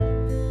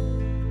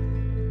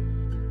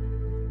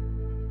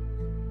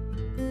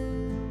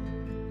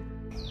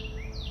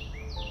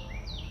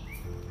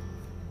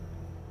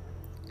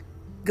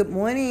Good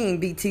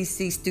morning,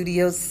 BTC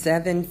Studio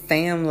 7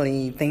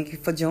 family. Thank you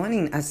for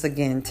joining us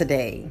again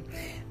today.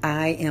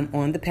 I am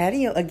on the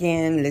patio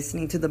again,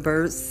 listening to the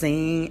birds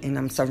sing, and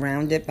I'm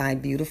surrounded by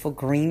beautiful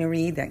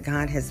greenery that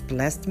God has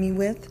blessed me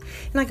with.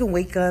 And I can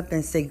wake up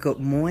and say good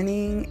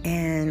morning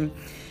and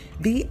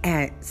be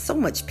at so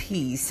much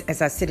peace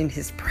as I sit in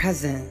His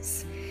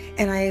presence.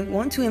 And I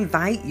want to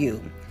invite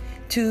you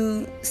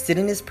to sit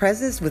in His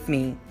presence with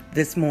me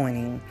this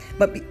morning.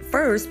 But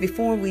first,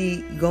 before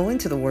we go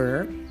into the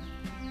Word,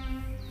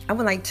 I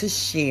would like to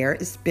share,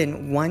 it's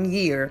been 1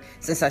 year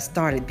since I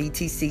started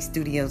BTC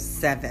Studio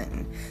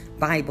 7,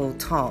 Bible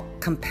Talk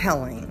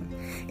Compelling.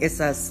 It's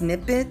a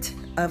snippet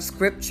of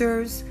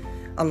scriptures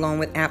along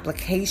with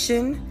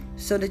application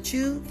so that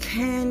you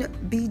can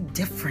be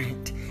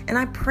different. And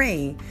I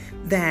pray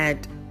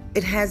that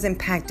it has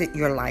impacted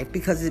your life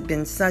because it's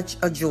been such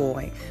a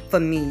joy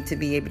for me to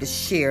be able to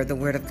share the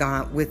Word of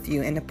God with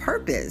you. And the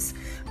purpose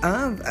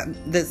of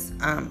this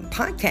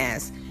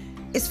podcast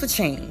is for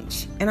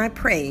change. And I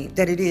pray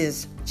that it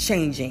is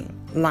changing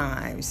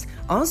lives.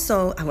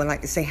 Also, I would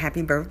like to say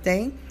happy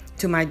birthday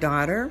to my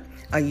daughter.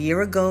 A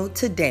year ago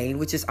today,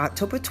 which is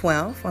October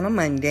 12th on a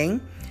Monday,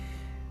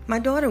 my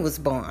daughter was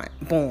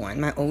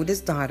born, my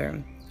oldest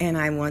daughter. And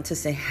I want to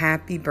say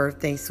happy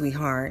birthday,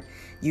 sweetheart.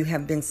 You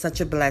have been such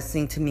a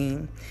blessing to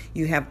me.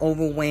 You have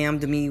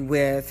overwhelmed me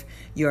with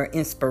your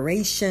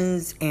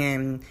inspirations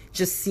and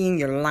just seeing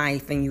your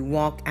life, and you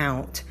walk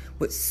out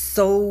with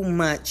so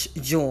much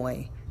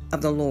joy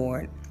of the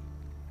Lord.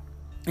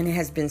 And it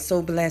has been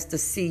so blessed to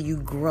see you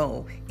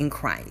grow in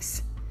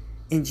Christ.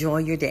 Enjoy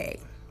your day.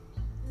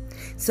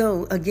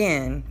 So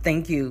again,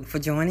 thank you for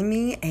joining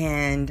me.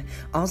 And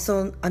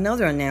also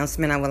another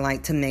announcement I would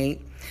like to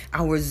make.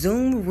 Our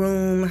Zoom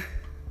room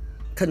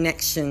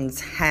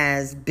connections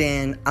has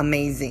been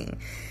amazing.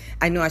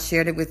 I know I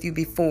shared it with you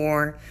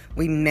before.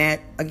 We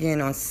met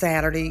again on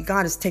Saturday.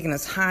 God is taking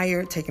us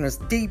higher, taking us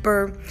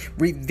deeper,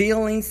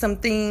 revealing some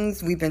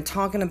things. We've been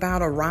talking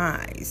about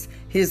arise.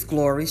 His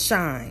glory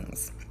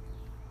shines.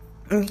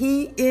 And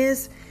He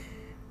is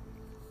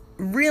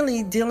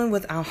really dealing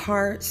with our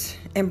hearts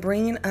and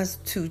bringing us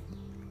to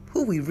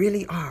who we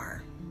really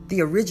are, the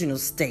original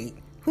state,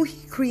 who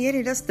He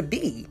created us to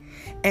be.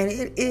 And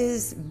it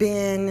has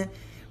been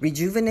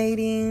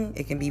rejuvenating.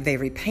 It can be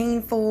very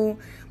painful,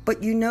 but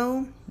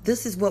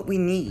this is what we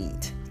need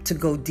to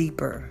go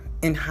deeper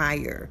and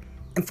higher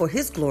and for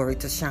His glory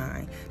to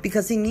shine,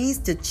 because He needs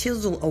to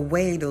chisel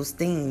away those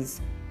things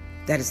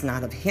that is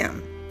not of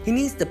Him. He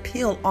needs to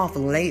peel off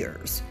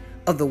layers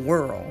of the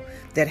world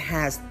that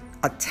has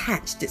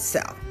attached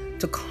itself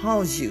to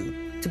cause you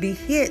to be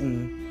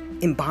hidden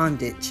in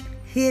bondage,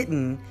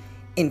 hidden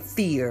in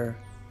fear,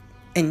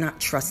 and not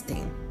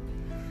trusting.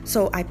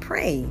 So I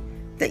pray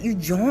that you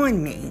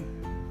join me.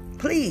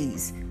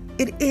 Please,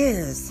 it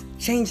is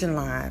changing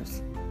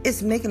lives.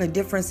 It's making a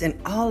difference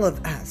in all of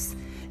us.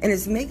 And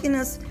it's making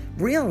us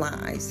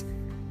realize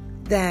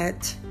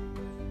that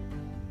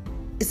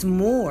it's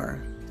more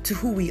to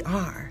who we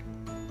are.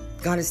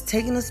 God is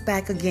taking us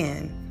back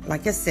again,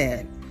 like I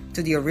said,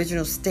 to the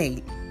original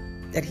state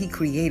that He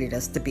created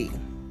us to be.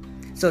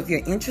 So if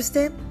you're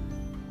interested,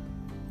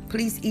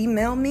 please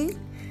email me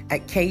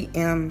at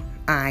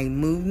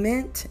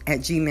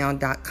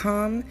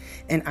kmimovement@gmail.com,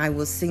 and I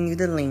will send you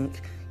the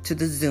link to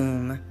the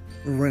Zoom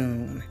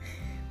room.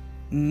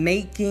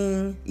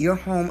 Making your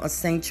home a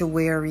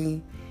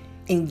sanctuary.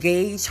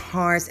 Engage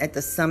Hearts at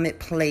the Summit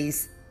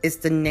Place is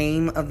the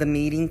name of the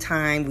meeting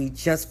time. We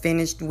just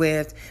finished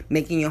with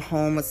making your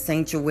home a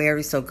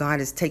sanctuary. So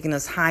God is taking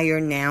us higher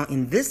now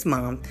in this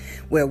month,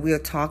 where we're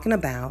talking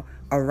about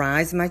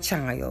arise, my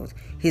child,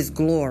 His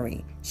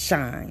glory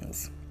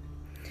shines.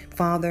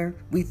 Father,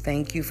 we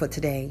thank you for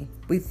today.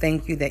 We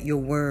thank you that your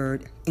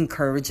word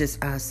encourages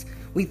us.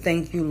 We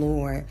thank you,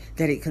 Lord,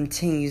 that it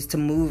continues to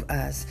move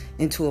us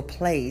into a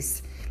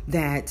place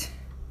that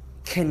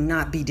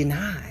cannot be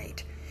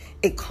denied.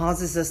 It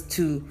causes us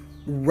to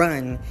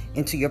run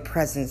into your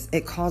presence.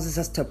 It causes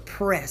us to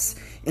press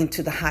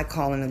into the high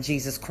calling of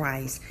Jesus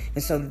Christ.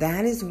 And so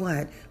that is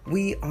what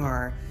we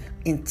are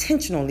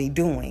intentionally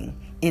doing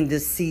in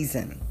this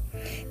season.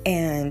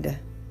 And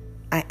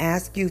I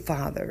ask you,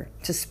 Father,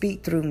 to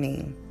speak through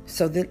me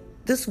so that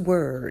this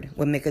word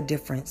will make a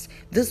difference.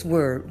 This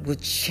word will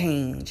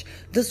change.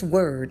 This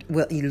word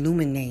will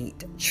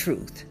illuminate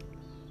truth.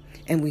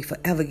 And we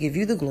forever give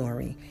you the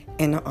glory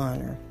and the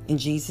honor. In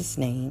Jesus'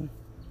 name,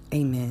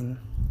 amen.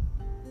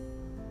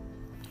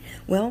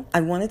 Well,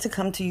 I wanted to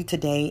come to you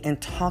today and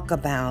talk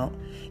about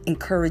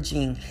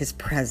encouraging His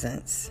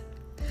presence.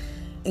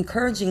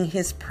 Encouraging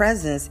His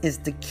presence is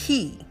the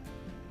key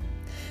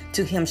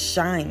to Him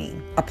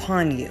shining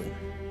upon you.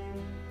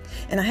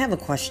 And I have a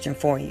question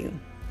for you.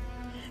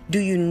 Do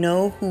you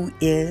know who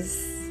is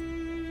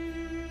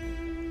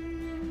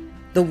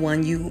the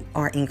one you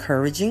are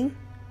encouraging?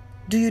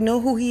 Do you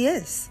know who He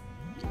is?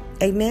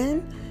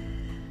 Amen?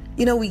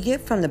 We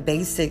get from the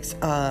basics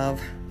of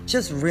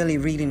just really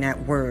reading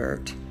that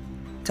word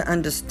to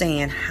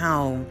understand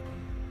how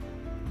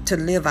to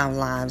live our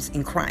lives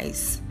in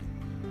Christ.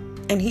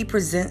 And he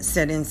presents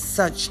it in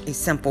such a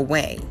simple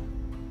way.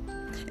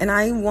 And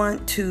I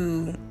want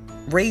to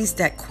raise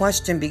that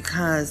question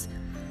because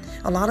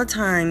a lot of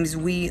times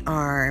we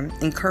are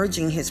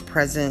encouraging his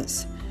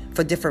presence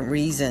for different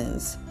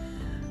reasons.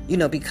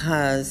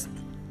 Because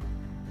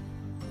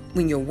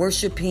when you're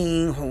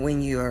worshiping or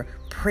when you're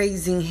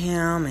praising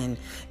him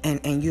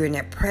and you're in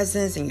that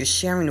presence and you're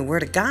sharing the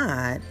word of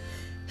God,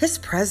 his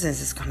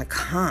presence is going to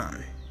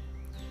come.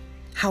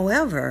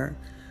 However,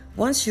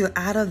 once you're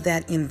out of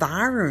that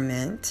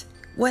environment,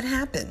 what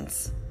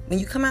happens? When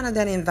you come out of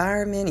that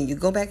environment and you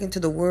go back into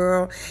the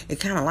world,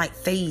 it kind of like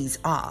fades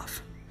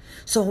off.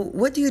 So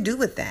what do you do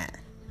with that?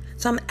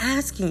 So I'm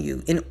asking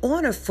you, in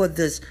order for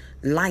this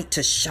light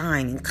to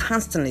shine and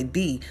constantly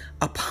be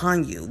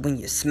upon you when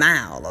you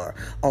smile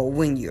or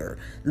when you're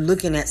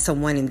looking at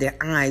someone in their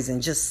eyes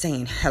and just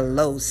saying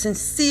hello,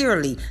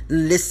 sincerely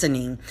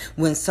listening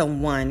when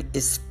someone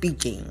is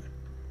speaking,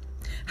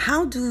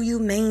 how do you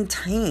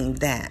maintain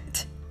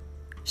that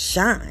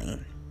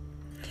shine?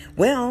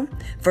 Well,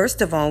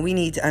 first of all, we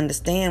need to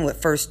understand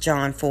what 1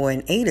 John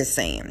 4:8 is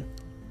saying.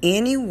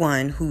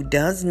 Anyone who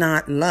does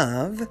not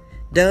love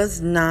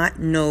does not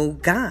know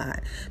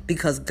God,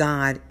 because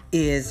God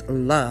is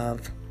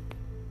love.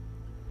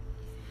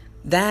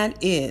 That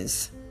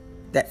is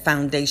that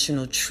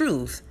foundational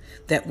truth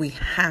that we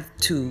have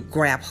to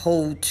grab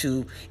hold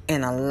to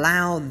and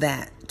allow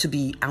that to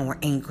be our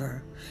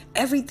anchor.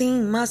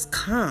 Everything must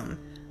come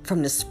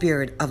from the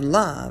spirit of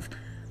love,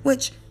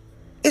 which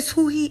is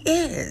who he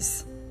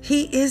is.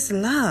 He is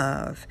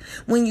love.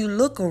 When you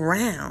look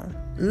around,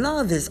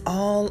 love is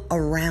all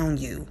around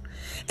you.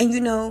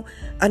 And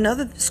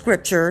another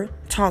scripture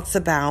talks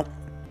about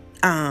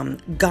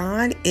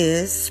God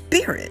is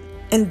spirit,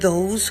 and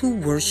those who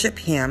worship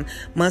him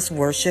must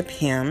worship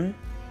him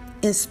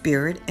in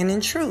spirit and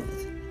in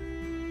truth.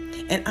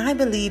 And I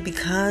believe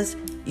because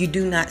you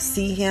do not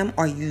see him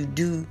or you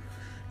do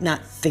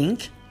not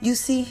think you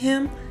see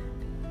him,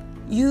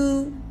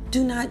 you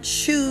do not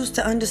choose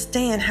to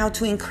understand how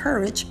to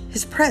encourage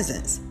his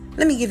presence.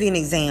 Let me give you an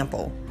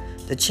example.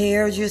 The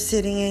chairs you're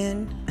sitting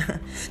in,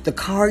 the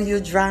car you're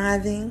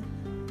driving,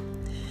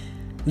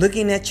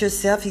 looking at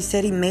yourself. He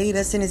said he made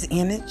us in his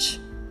image.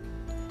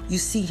 You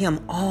see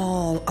him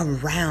all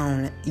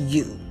around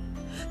you.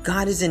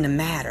 God is in the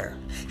matter.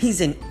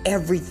 He's in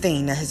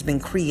everything that has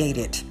been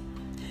created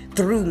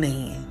through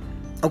man.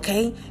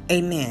 Okay?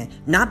 Amen.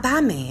 Not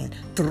by man,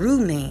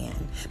 through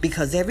man.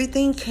 Because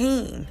everything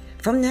came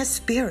from that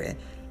spirit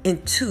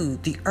into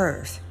the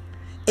earth.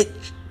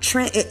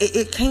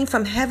 It came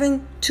from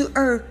heaven to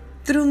earth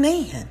through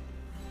man.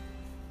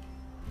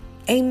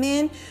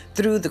 Amen.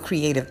 Through the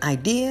creative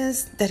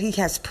ideas that he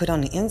has put on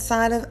the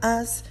inside of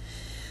us.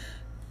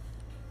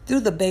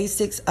 Through the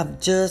basics of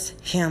just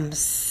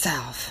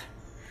himself.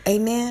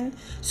 Amen.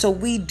 So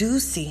we do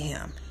see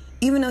him.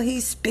 Even though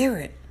he's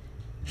spirit,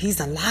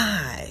 he's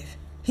alive.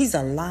 He's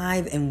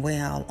alive and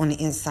well on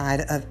the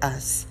inside of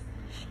us.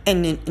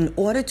 And in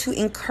order to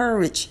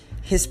encourage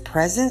his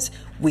presence,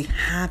 we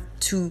have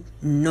to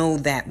know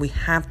that. We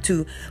have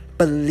to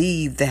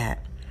believe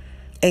that.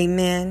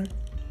 Amen.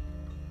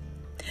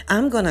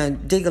 I'm going to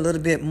dig a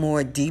little bit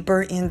more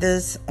deeper in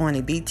this on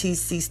a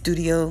BTC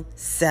Studio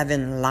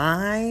 7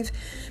 Live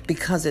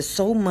because there's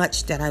so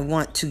much that I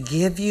want to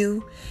give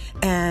you.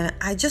 And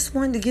I just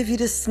wanted to give you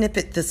this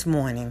snippet this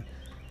morning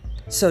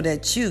so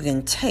that you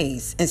can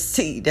taste and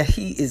see that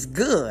he is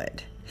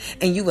good.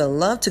 And you will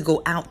love to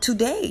go out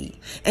today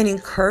and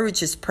encourage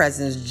his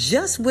presence.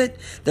 Just with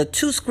the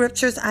 2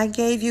 scriptures I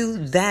gave you,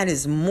 that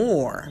is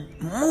more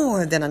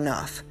than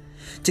enough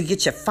to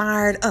get you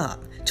fired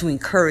up to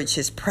encourage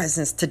his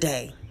presence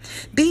today.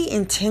 Be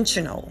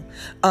intentional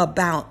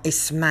about a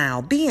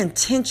smile. Be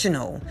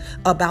intentional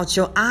about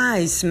your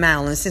eyes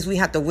smiling. Since we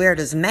have to wear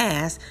this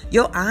mask,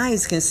 your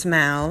eyes can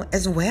smile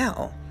as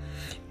well.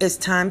 It's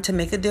time to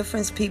make a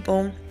difference,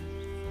 people.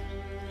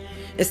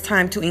 It's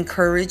time to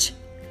encourage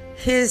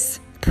his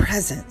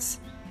presence.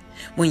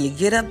 When you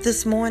get up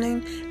this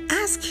morning,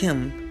 ask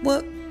him,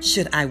 what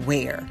should I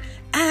wear?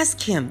 Ask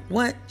him,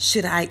 what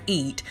should I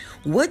eat?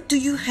 What do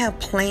you have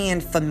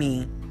planned for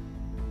me,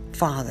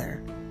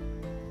 Father?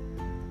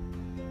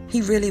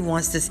 He really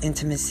wants this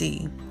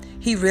intimacy.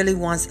 He really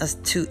wants us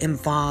to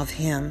involve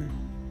him.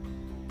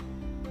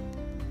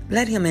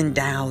 Let him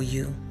endow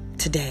you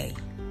today.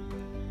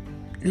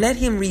 Let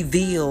him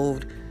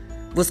reveal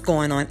what's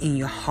going on in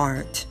your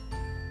heart,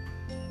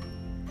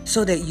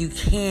 so that you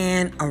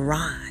can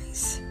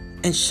arise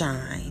and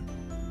shine.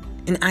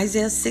 In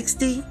Isaiah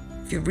 60,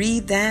 if you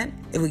read that,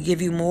 it will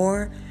give you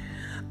more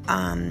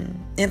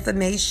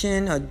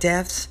information or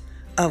depths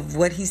of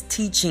what he's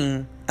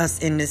teaching us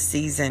in this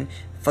season.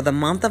 For the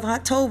month of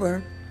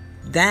October,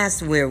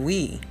 that's where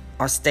we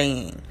are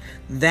staying.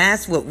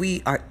 That's what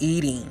we are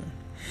eating.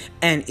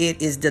 And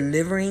it is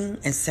delivering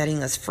and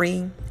setting us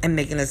free and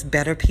making us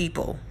better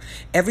people.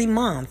 Every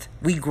month,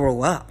 we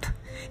grow up.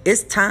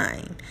 It's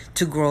time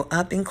to grow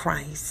up in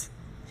Christ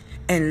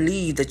and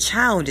leave the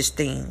childish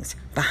things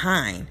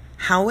behind.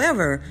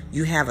 However,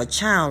 you have a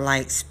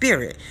childlike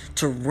spirit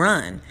to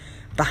run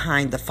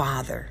behind the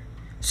Father.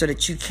 so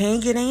that you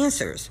can get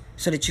answers,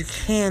 so that you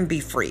can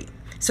be free,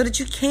 so that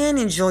you can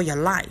enjoy your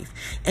life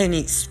and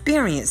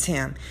experience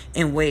Him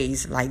in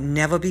ways like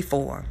never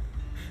before.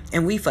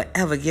 And we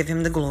forever give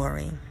Him the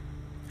glory.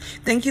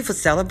 Thank you for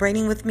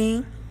celebrating with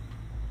me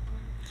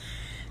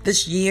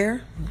this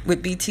year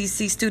with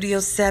BTC Studio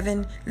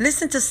 7.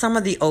 Listen to some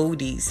of the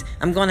oldies.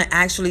 I'm going to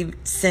actually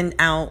send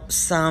out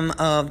some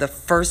of the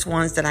first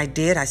ones that I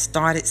did. I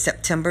started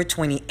September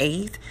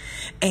 28th.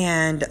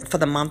 And for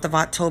the month of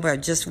October, I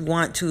just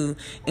want to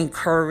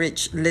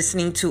encourage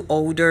listening to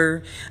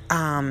older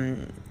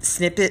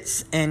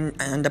snippets and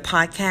the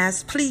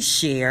podcast. Please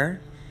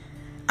share.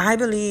 I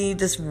believe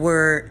this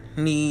word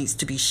needs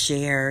to be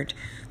shared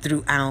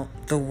throughout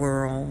the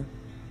world.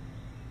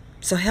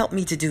 So help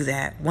me to do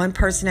that, one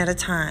person at a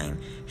time.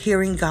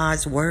 Hearing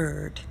God's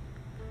word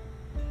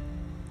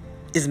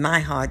is my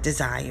heart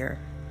desire.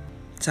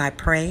 So I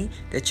pray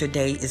that your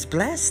day is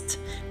blessed.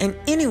 And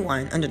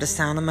anyone under the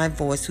sound of my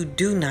voice who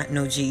do not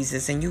know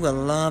Jesus, and you will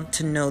love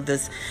to know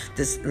this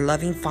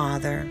loving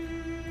Father,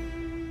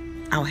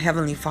 our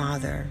Heavenly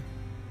Father,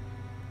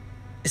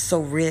 is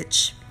so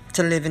rich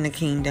to live in the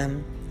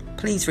kingdom.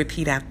 Please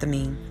repeat after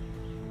me.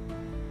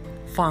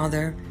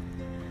 Father,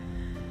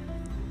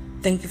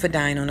 thank you for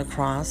dying on the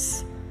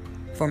cross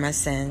for my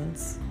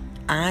sins.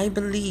 I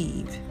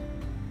believe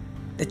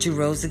that you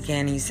rose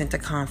again and you sent a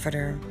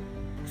comforter.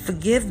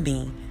 Forgive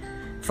me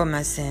for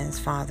my sins,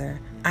 Father.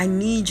 I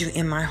need you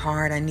in my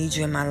heart. I need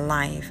you in my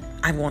life.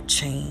 I want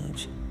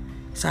change.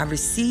 So I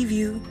receive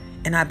you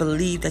and I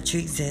believe that you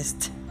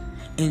exist.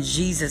 In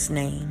Jesus'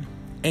 name,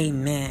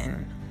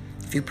 amen.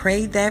 If you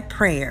prayed that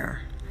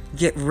prayer,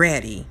 get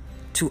ready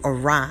to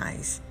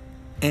arise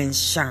and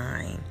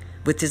shine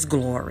with His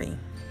glory.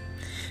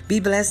 Be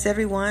blessed,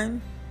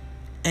 everyone,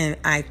 and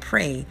I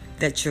pray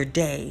that your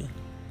day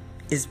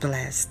is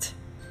blessed.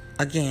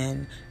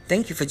 Again,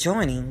 thank you for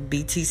joining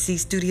BTC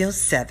Studio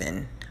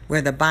 7,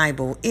 where the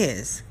Bible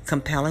is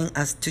compelling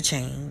us to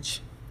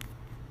change.